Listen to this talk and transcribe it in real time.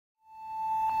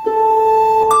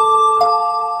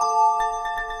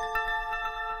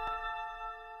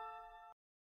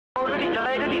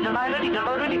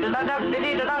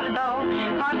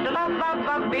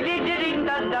You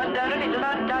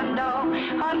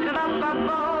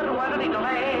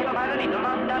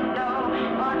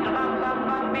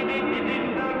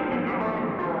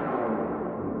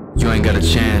ain't got a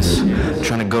chance,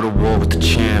 trying to go to war with the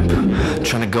champ.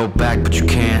 Trying to go back but you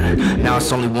can't, now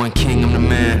it's only one king, I'm the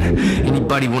man.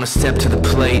 Anybody wanna step to the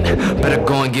plate, better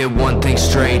go and get one thing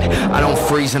straight. I don't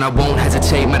freeze and I won't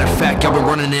hesitate, matter of fact, y'all been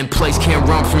running in place, can't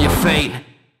run from your fate.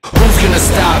 Who's gonna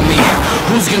stop me?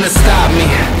 Who's gonna stop me?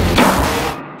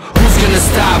 Who's gonna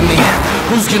stop me?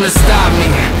 Who's gonna stop me?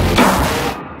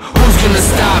 Who's gonna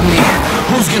stop me?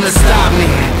 Who's gonna stop me?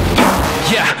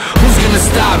 Yeah, who's gonna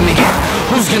stop me?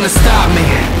 Who's gonna stop me?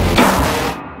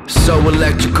 So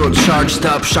electrical, charged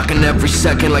up, shocking every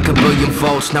second like a billion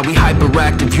volts. Now we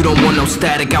hyperactive, you don't want no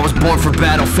static. I was born for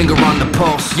battle, finger on the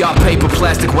pulse. Y'all paper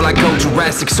plastic while I go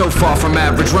Jurassic. So far from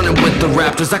average, running with the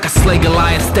raptors like a slay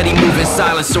Goliath, steady moving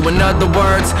silence. So in other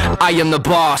words, I am the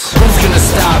boss. Who's gonna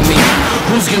stop me?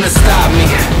 Who's gonna stop me?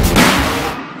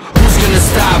 Who's gonna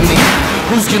stop me?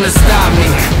 Who's gonna stop me?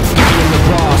 I am the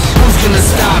boss. Who's gonna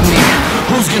stop me?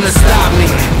 Who's gonna stop me?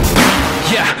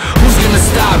 Yeah, who's gonna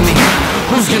stop me?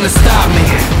 Who's gonna stop me?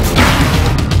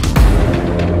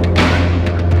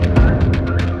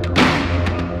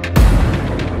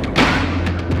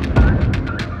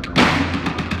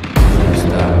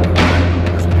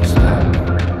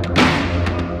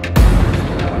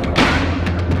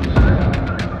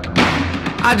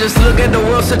 I just look at the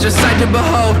world, such a sight to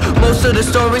behold. Most of the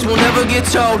stories will never get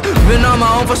told. Been on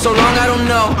my own for so long, I don't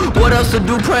know what else to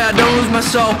do, pray I don't lose my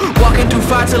soul. Walking through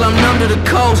fire till I'm numb to the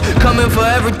coast. Coming for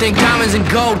everything, diamonds and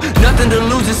gold. Nothing to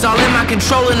lose, it's all in my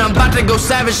control. And I'm about to go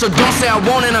savage, so don't say I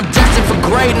won't. And I'm destined for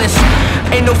greatness.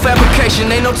 Ain't no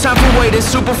fabrication, ain't no time for waiting.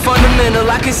 Super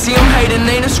fundamental, I can see them hating.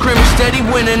 Ain't a scrimmage, steady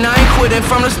winning. I ain't quitting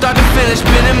from the start to finish.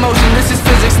 Been in motion, this is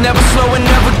physics. Never slowing,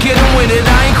 never getting winded.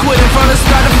 I ain't quitting from the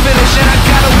start to finish. And I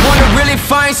gotta wanna really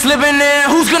find slipping in.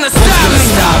 Who's gonna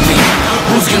stop me?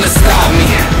 Who's gonna stop me?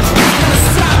 Who's gonna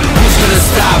stop me? Who's gonna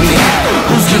stop me?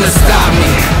 Who's gonna stop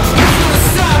me?